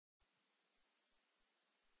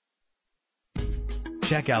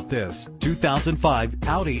Check out this 2005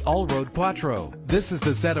 Audi Allroad Quattro. This is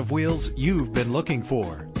the set of wheels you've been looking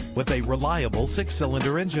for. With a reliable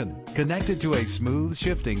 6-cylinder engine connected to a smooth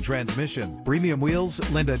shifting transmission, premium wheels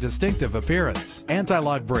lend a distinctive appearance.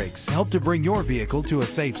 Anti-lock brakes help to bring your vehicle to a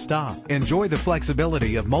safe stop. Enjoy the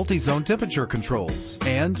flexibility of multi-zone temperature controls.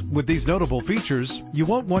 And with these notable features, you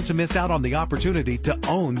won't want to miss out on the opportunity to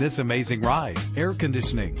own this amazing ride. Air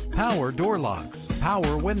conditioning, power door locks,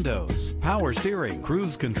 power windows, power steering,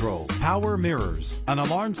 cruise control, power mirrors, an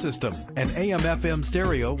alarm system, an AM/FM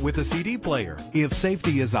stereo with a CD player. If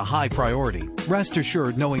safety is a high priority, rest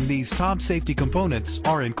assured knowing these top safety components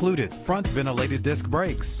are included: front ventilated disc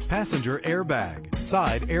brakes, passenger airbag,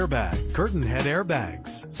 side airbag, curtain head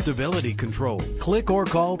airbags, stability control. Click or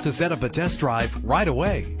call to set up a test drive right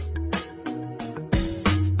away.